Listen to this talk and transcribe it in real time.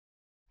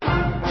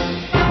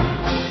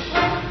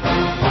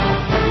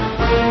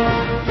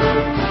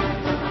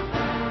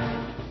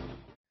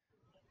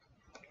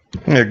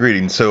Yeah,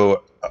 greetings.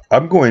 So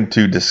I'm going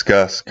to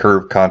discuss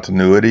curve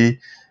continuity,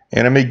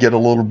 and I may get a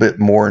little bit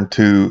more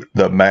into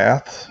the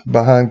math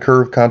behind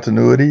curve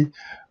continuity,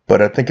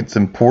 but I think it's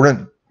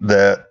important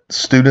that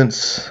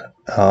students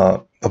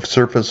of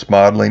surface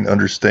modeling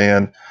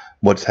understand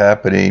what's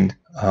happening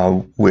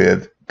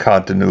with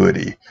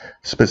continuity.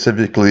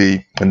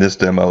 Specifically, in this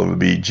demo, it would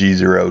be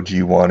G0,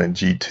 G1, and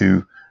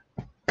G2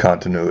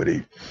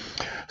 continuity.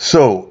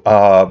 So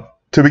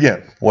to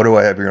begin, what do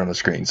I have here on the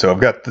screen? So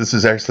this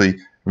is actually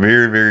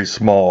very, very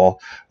small.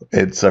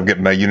 I've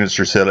got my units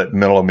are set at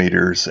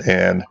millimeters,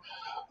 and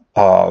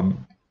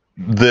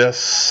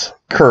this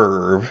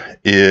curve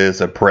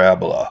is a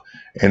parabola,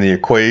 and the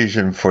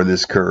equation for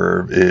this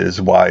curve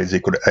is y is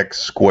equal to x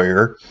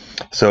squared.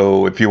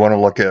 So if you want to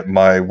look at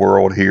my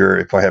world here,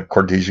 if I have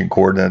Cartesian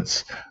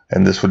coordinates,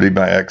 and this would be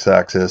my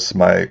x-axis,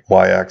 my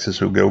y-axis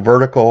would go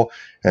vertical,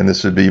 and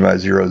this would be my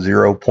 0,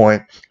 0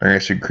 point. I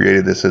actually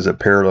created this as a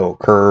parallel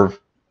curve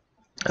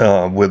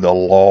with a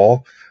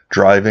law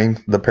driving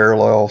the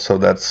parallel. So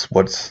that's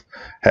what's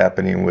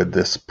happening with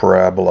this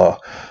parabola.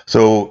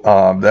 So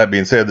that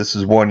being said, this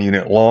is 1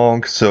 unit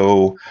long.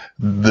 So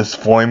this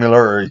formula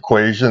or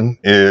equation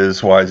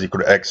is y is equal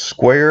to x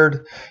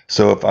squared.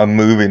 So if I'm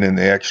moving in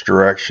the x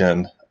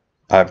direction,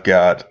 I've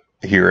got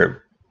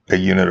here a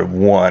unit of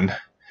 1.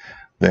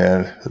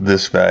 Then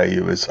this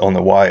value is on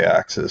the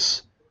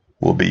y-axis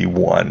will be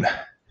 1.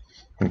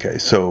 Okay,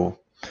 so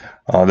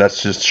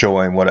that's just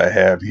showing what I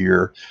have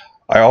here.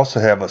 I also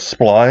have a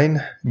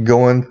spline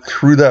going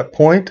through that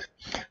point.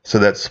 So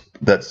that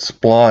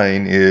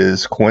spline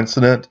is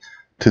coincident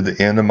to the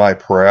end of my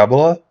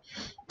parabola,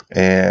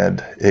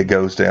 and it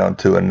goes down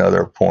to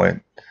another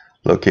point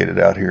located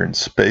out here in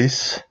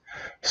space.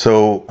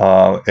 So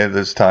at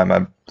this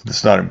time,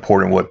 it's not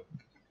important what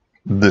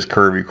this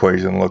curve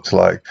equation looks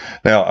like.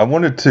 Now, I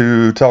wanted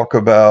to talk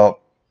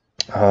about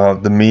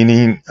the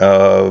meaning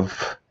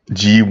of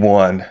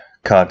G1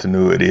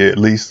 continuity, at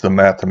least the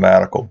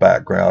mathematical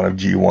background of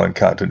G1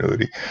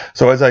 continuity.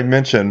 So as I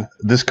mentioned,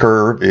 this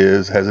curve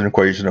has an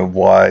equation of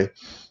y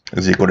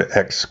is equal to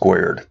x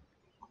squared.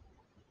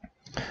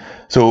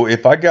 So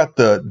if I got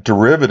the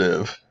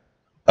derivative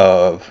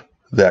of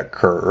that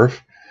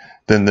curve,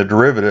 then the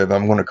derivative,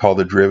 I'm going to call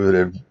the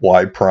derivative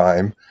y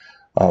prime.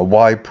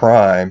 Y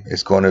prime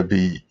is going to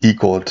be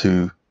equal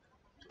to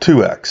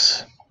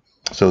 2x.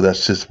 So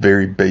that's just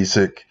very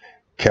basic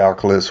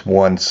calculus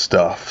 1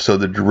 stuff. So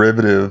the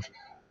derivative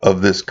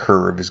of this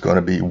curve is going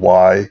to be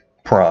y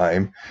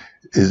prime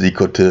is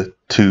equal to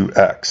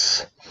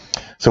 2x.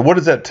 So what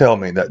does that tell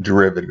me, that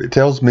derivative? It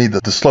tells me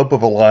that the slope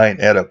of a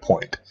line at a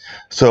point.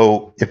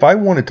 So if I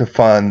wanted to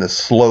find the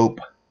slope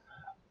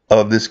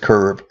of this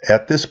curve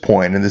at this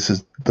point, and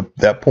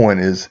that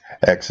point is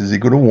x is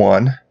equal to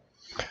 1.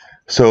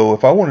 So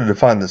if I wanted to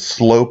find the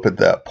slope at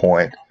that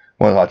point,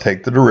 well, I'll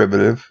take the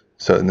derivative.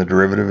 So and the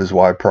derivative is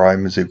y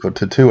prime is equal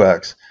to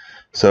 2x.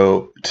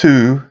 So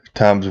 2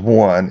 times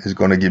 1 is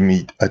going to give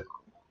me a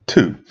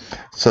 2.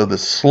 So the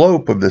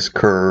slope of this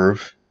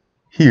curve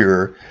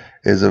here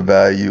is a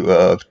value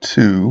of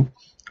 2,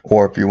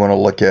 or if you want to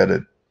look at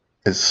it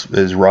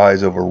as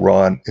rise over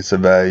run, it's a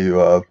value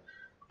of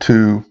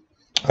 2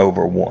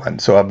 over 1.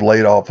 So I've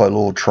laid off a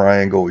little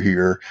triangle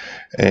here,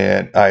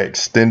 and I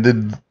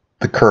extended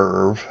the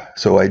curve.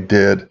 So I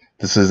did,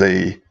 this is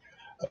a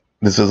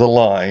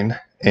line,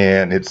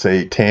 and it's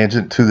a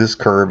tangent to this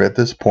curve at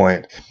this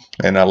point,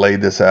 and I laid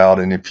this out.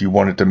 And if you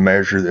wanted to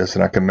measure this,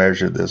 and I can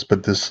measure this,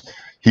 but this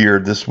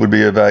would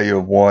be a value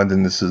of 1,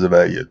 then this is a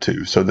value of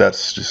 2. So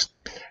that's just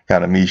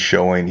kind of me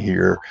showing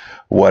here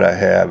what I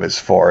have as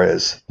far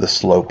as the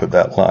slope of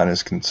that line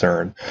is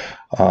concerned.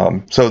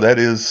 So that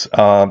is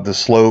the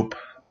slope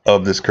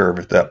of this curve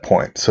at that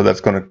point. So that's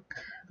going to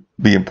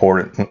be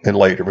important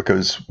later,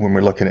 because when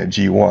we're looking at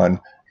G1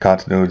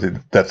 continuity,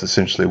 that's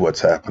essentially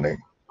what's happening.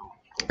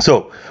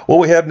 So what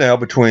we have now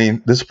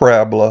between this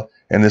parabola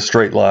and this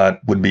straight line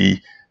would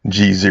be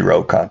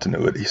G0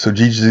 continuity. So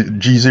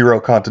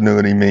G0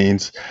 continuity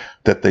means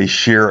that they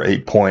share a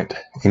point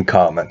in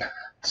common.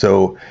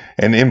 So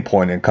an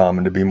endpoint in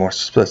common, to be more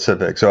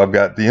specific. So I've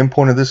got the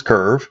endpoint of this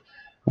curve,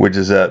 which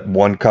is at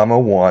 1,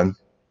 1.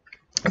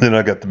 Then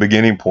I've got the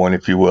beginning point,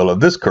 if you will, of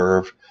this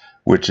curve,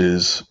 which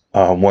is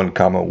 1,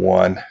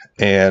 1.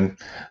 And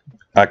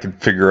I can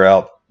figure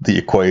out the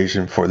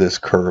equation for this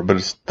curve,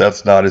 but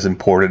that's not as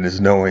important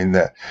as knowing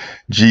that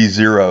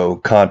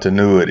G0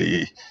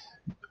 continuity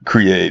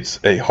creates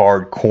a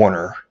hard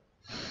corner,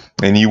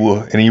 and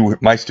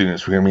my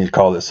students will hear me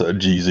call this a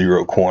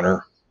G0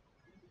 corner,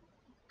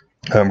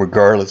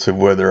 regardless of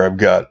whether I've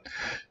got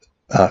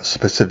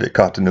specific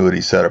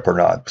continuity set up or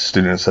not.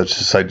 Students, I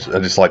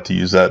just like to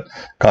use that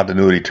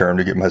continuity term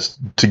to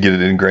get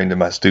it ingrained in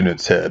my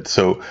students' head.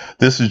 So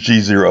this is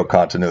G0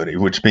 continuity,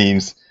 which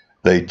means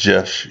they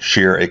just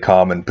share a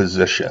common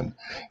position.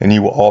 And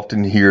you will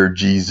often hear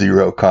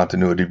G0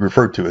 continuity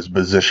referred to as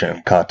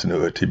position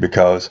continuity,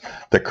 because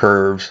the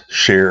curves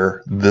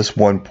share this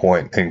one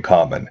point in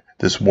common,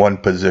 this one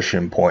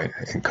position point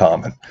in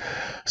common.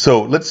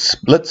 So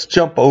let's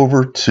jump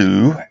over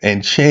to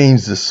and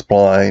change the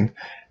spline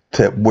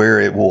to where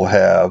it will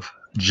have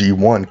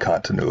G1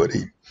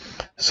 continuity.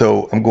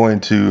 So I'm going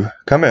to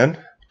come in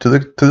to the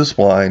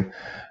spline.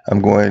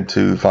 I'm going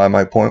to find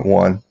my point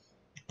 1,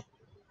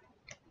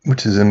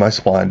 which is in my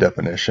spline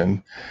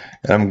definition,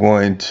 and I'm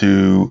going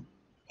to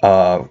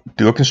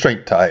do a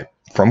constraint type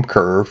from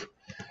curve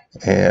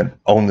and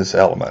own this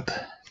element.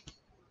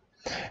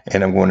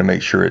 And I'm going to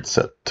make sure it's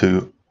set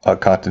to a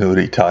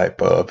continuity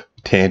type of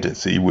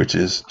tangency, which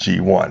is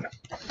G1.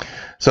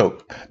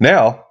 So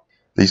now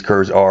these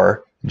curves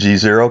are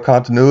G0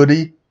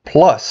 continuity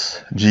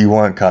plus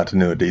G1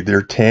 continuity.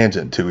 They're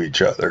tangent to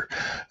each other.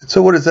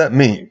 So what does that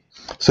mean?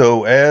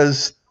 So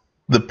as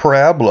the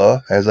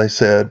parabola, as I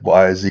said,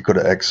 y is equal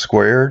to x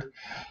squared.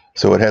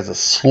 So it has a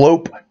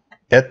slope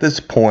at this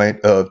point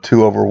of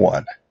 2 over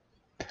 1.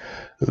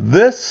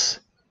 This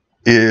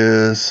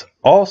is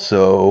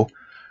also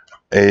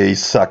a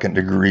second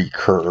degree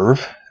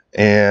curve,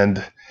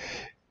 and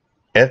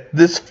at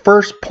this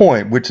first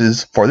point, which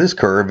is for this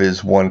curve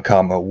is 1,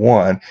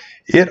 1,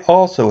 it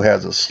also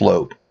has a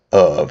slope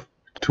of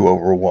 2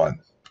 over 1.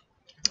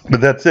 But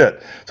that's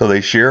it. So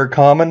they share a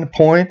common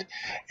point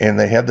and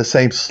they have the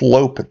same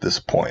slope at this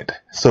point.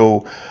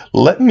 So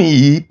let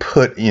me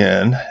put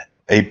in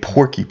a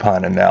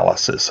porcupine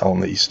analysis on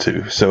these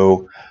two.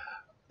 So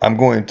I'm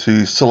going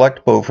to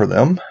select both of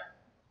them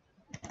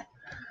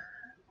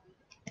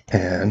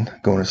and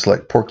going to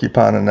select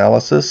porcupine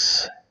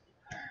analysis.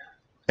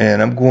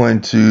 And I'm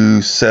going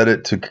to set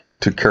it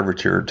to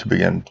curvature to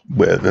begin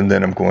with, and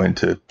then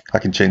I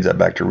can change that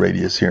back to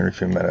radius here in a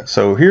few minutes.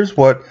 So here's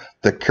what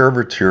the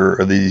curvature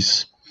of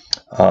these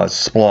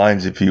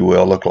splines, if you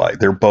will, look like.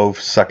 They're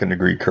both second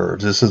degree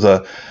curves. This is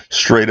a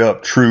straight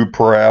up true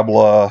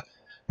parabola.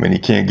 I mean, you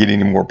can't get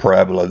any more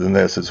parabola than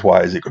this. It's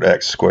y is equal to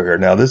x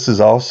squared. Now this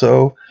is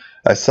also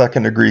a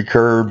second degree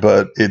curve,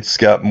 but it's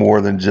got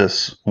more than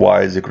just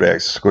y is equal to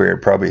x squared.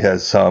 It probably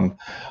has some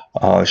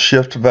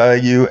shift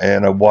value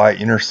and a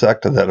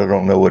y-intersect that I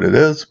don't know what it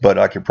is, but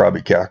I could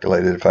probably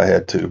calculate it if I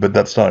had to, but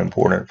that's not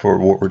important for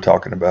what we're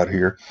talking about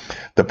here.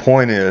 The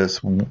point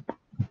is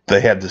they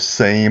have the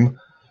same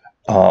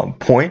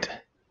point,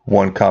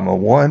 1,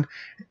 1,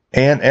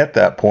 and at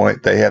that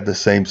point they have the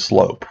same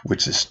slope,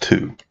 which is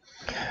 2.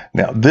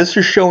 Now this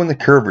is showing the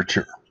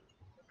curvature.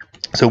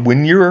 So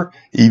when you're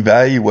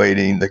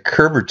evaluating the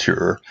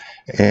curvature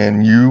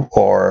and you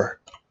are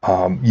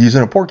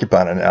using a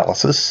porcupine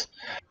analysis,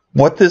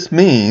 what this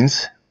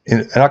means,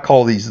 and I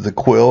call these the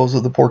quills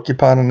of the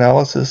porcupine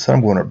analysis.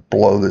 I'm going to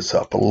blow this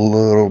up a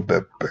little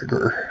bit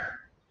bigger.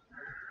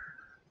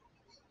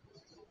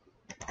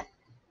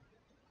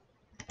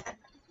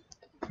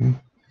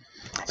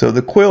 So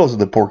the quills of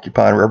the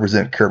porcupine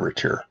represent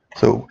curvature.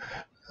 So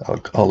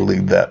I'll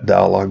leave that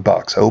dialog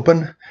box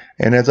open.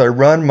 And as I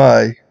run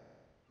my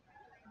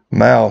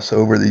mouse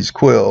over these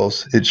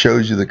quills, it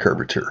shows you the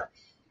curvature.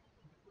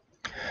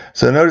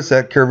 So notice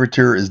that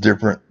curvature is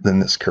different than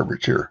this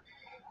curvature.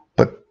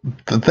 But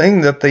the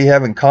thing that they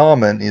have in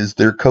common is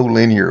they're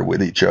collinear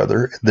with each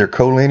other. They're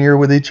collinear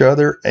with each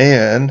other,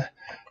 and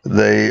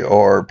they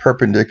are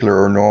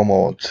perpendicular or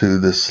normal to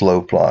this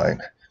slope line.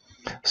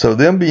 So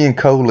them being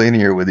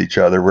collinear with each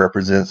other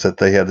represents that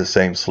they have the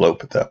same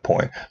slope at that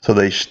point. So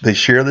they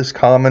share this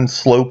common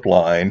slope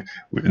line,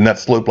 and that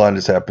slope line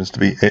just happens to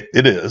be,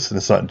 it is, and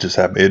it's not just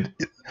happening.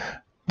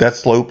 That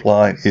slope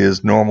line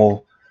is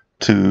normal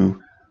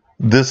to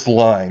this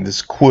line.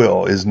 This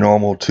quill is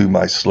normal to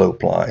my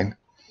slope line.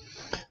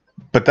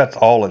 But that's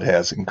all it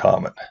has in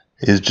common,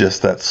 is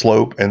just that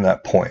slope and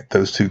that point,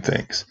 those two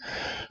things.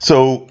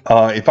 So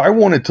if I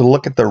wanted to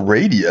look at the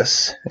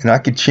radius, and I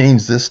could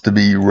change this to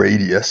be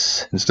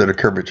radius instead of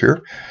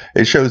curvature,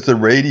 it shows the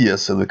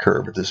radius of the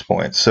curve at this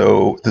point.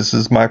 So this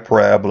is my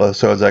parabola.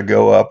 So as I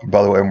go up,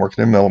 by the way, I'm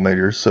working in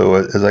millimeters. So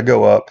as I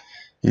go up,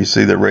 you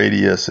see the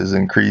radius is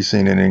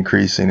increasing and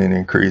increasing and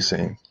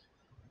increasing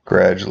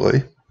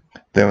gradually.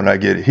 Then when I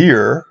get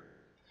here,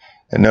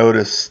 and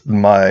notice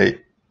my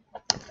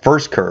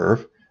first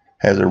curve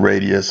has a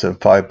radius of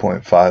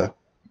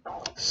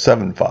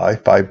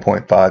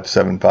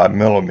 5.575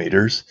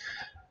 millimeters,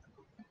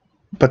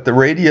 but the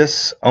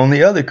radius on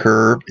the other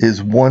curve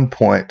is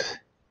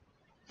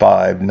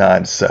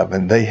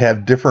 1.597. They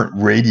have different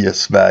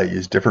radius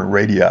values, different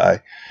radii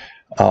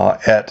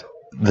at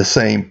the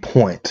same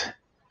point.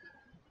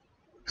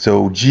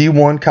 So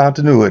G1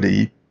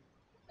 continuity,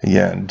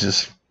 again,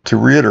 just to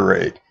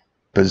reiterate,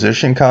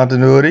 position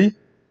continuity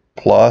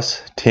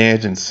plus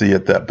tangency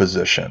at that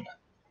position.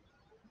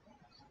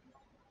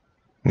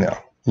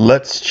 Now,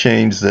 let's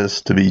change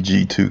this to be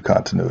G2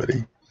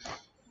 continuity.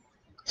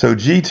 So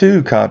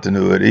G2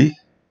 continuity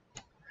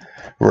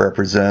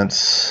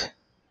represents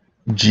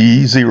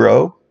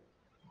G0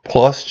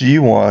 plus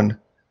G1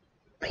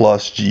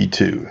 plus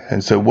G2.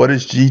 And so what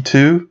is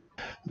G2?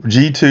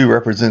 G2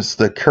 represents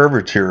the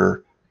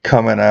curvature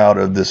coming out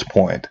of this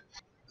point.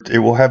 It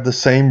will have the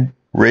same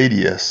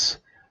radius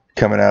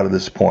coming out of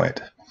this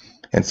point.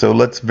 And so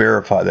let's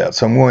verify that.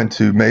 So I'm going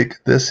to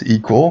make this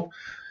equal.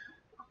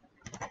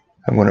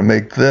 I'm going to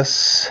make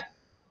this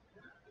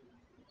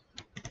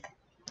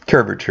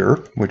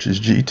curvature, which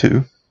is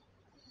G2.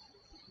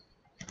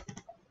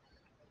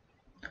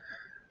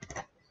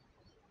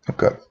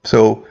 Okay,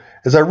 so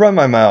as I run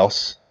my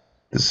mouse,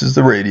 this is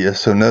the radius.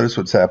 So notice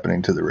what's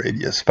happening to the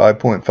radius.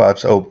 5.5.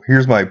 So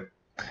here's my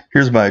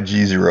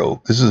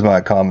G0. This is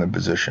my common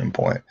position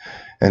point.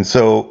 And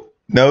so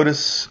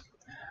notice,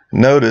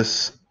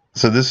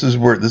 so this is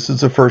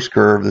the first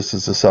curve, this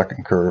is the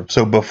second curve.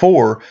 So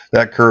before,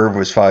 that curve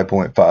was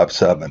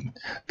 5.57.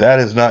 That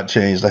has not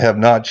changed. I have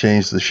not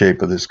changed the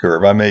shape of this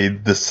curve. I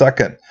made the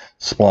second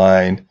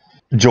spline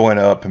join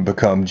up and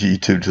become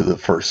G2 to the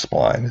first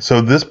spline.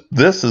 So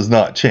this is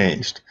not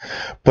changed.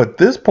 But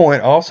this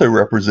point also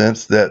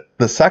represents that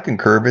the second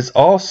curve is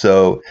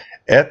also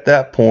at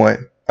that point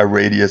a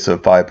radius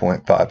of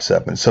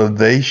 5.57. So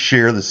they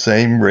share the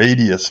same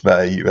radius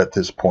value at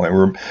this point.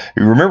 You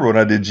remember when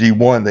I did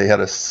G1,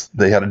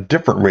 they had a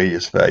different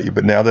radius value,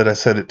 but now that I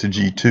set it to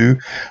G2,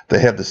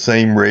 they have the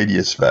same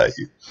radius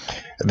value.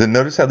 And then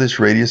notice how this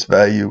radius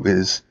value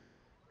is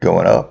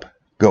going up,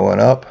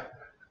 going up,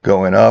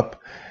 going up,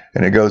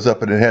 and it goes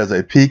up and it has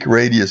a peak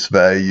radius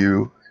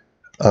value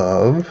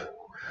of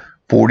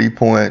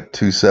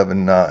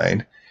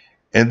 40.279.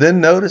 And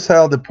then notice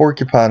how the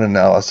porcupine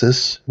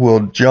analysis will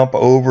jump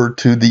over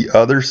to the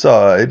other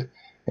side,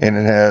 and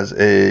it has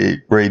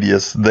a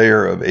radius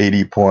there of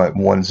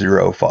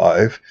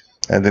 80.105,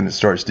 and then it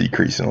starts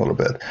decreasing a little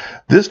bit.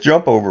 This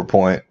jump over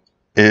point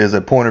is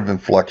a point of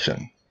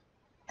inflection.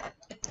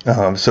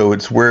 So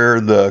it's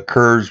where the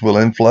curves will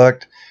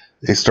inflect.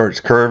 It starts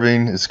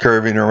curving, it's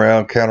curving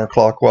around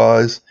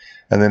counterclockwise,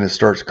 and then it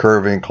starts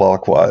curving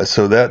clockwise.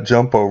 So that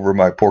jump over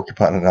my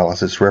porcupine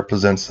analysis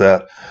represents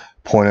that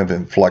point of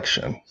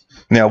inflection.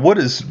 Now, what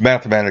does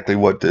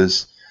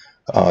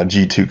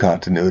G2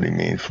 continuity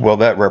mean? Well,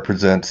 that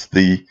represents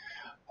the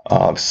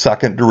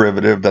second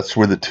derivative. That's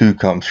where the 2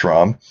 comes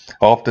from.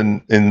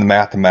 Often in the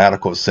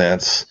mathematical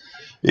sense,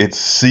 it's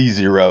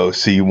C0,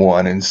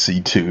 C1, and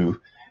C2,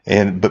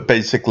 but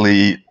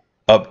basically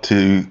up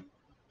to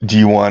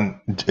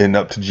G1 and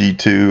up to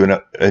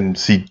G2 and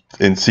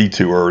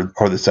C2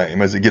 are the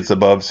same. As it gets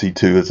above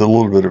C2, it's a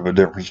little bit of a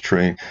difference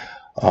between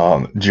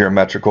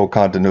geometrical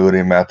continuity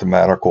and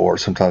mathematical, or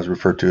sometimes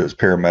referred to as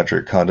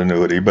parametric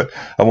continuity, but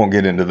I won't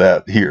get into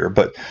that here.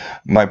 But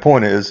my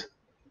point is,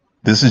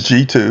 this is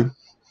G2.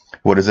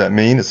 What does that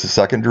mean? It's the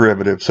second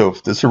derivative. So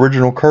if this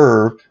original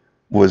curve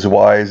was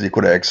y is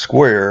equal to x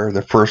squared,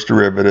 the first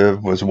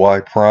derivative was y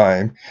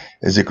prime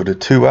is equal to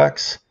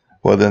 2x.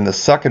 Well, then the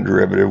second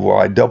derivative,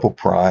 y double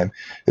prime,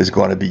 is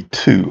going to be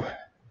 2.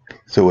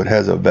 So it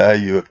has a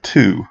value of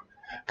 2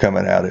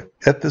 coming out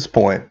at this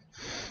point,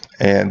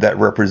 and that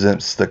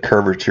represents the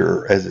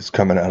curvature as it's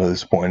coming out of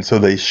this point. So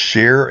they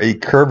share a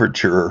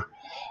curvature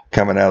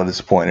coming out of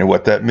this point. And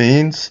what that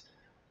means,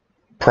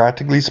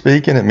 practically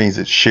speaking, it means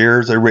it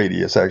shares a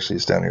radius. Actually,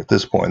 it's down here at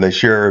this point. They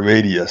share a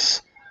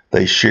radius.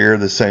 They share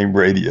the same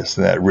radius,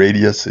 and that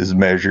radius is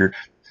measured.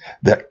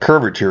 That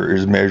curvature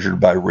is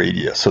measured by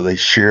radius. So they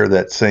share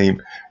that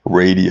same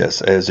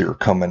radius as they're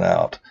coming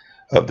out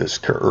of this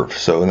curve.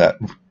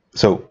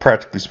 So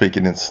practically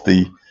speaking, it's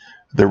the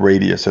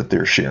radius that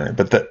they're sharing,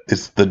 but that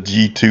it's the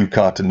G2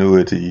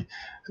 continuity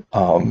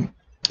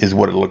is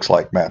what it looks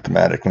like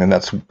mathematically, and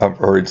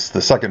it's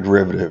the second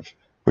derivative,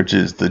 which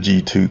is the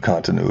G2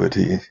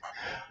 continuity.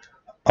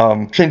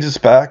 Change this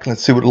back,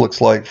 let's see what it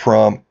looks like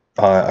from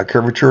a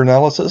curvature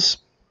analysis.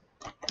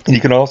 And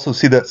you can also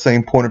see that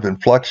same point of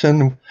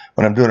inflection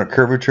when I'm doing a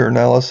curvature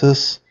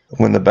analysis.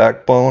 When the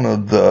backbone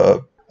of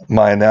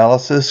my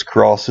analysis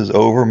crosses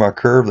over my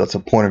curve, that's a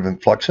point of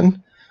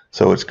inflection.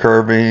 So it's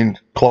curving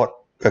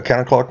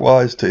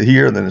counterclockwise to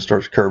here, and then it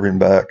starts curving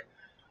back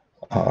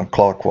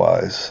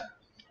clockwise.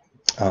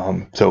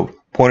 So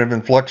point of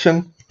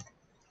inflection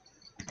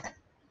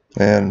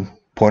and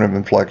point of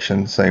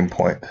inflection, same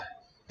point.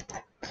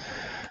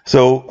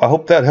 So I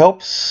hope that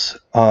helps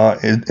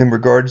in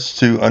regards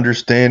to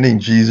understanding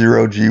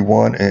G0,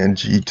 G1, and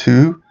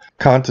G2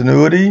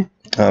 continuity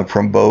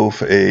from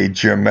both a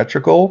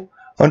geometrical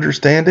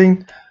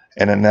understanding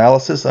and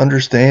analysis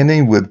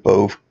understanding with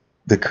both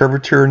the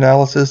curvature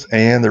analysis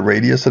and the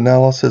radius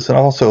analysis, and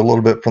also a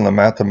little bit from the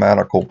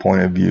mathematical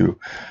point of view,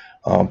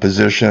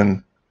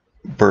 position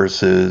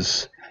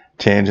versus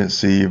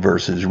tangency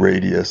versus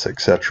radius,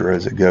 etc.,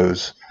 as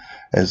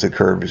the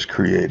curve is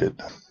created.